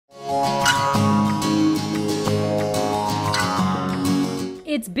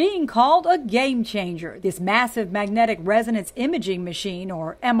It's being called a game changer. This massive magnetic resonance imaging machine,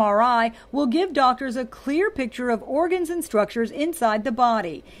 or MRI, will give doctors a clear picture of organs and structures inside the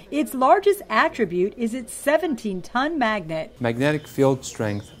body. Its largest attribute is its 17-ton magnet. Magnetic field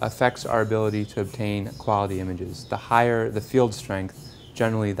strength affects our ability to obtain quality images. The higher the field strength,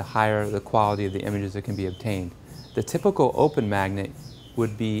 generally the higher the quality of the images that can be obtained. The typical open magnet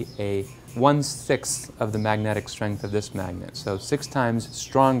would be a 1/6 of the magnetic strength of this magnet, so 6 times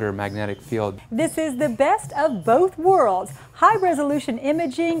stronger magnetic field. This is the best of both worlds, high-resolution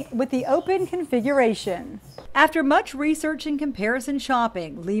imaging with the open configuration. After much research and comparison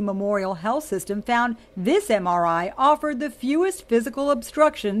shopping, Lee Memorial Health System found this MRI offered the fewest physical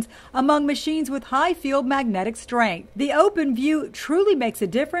obstructions among machines with high field magnetic strength. The open view truly makes a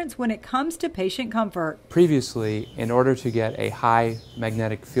difference when it comes to patient comfort. Previously, in order to get a high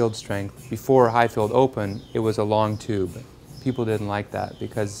magnetic field strength, before high field open, it was a long tube. People didn't like that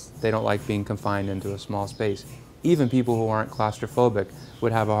because they don't like being confined into a small space. Even people who aren't claustrophobic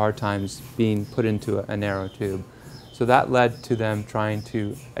would have a hard time being put into a narrow tube. So that led to them trying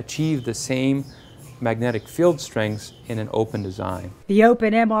to achieve the same magnetic field strengths in an open design. The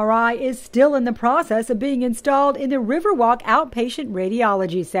open MRI is still in the process of being installed in the Riverwalk Outpatient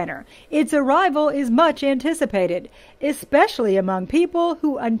Radiology Center. Its arrival is much anticipated, especially among people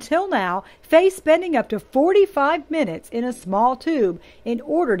who until now face spending up to 45 minutes in a small tube in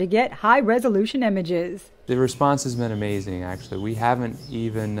order to get high-resolution images. The response has been amazing, actually. We haven't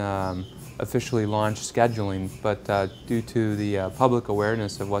even officially launched scheduling, but due to the public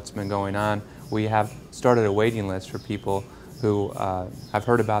awareness of what's been going on, we have started a waiting list for people who have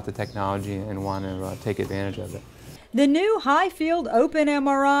heard about the technology and want to take advantage of it. The new high-field open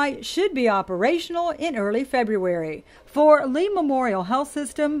MRI should be operational in early February. For Lee Memorial Health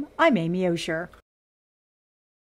System, I'm Amy Osher.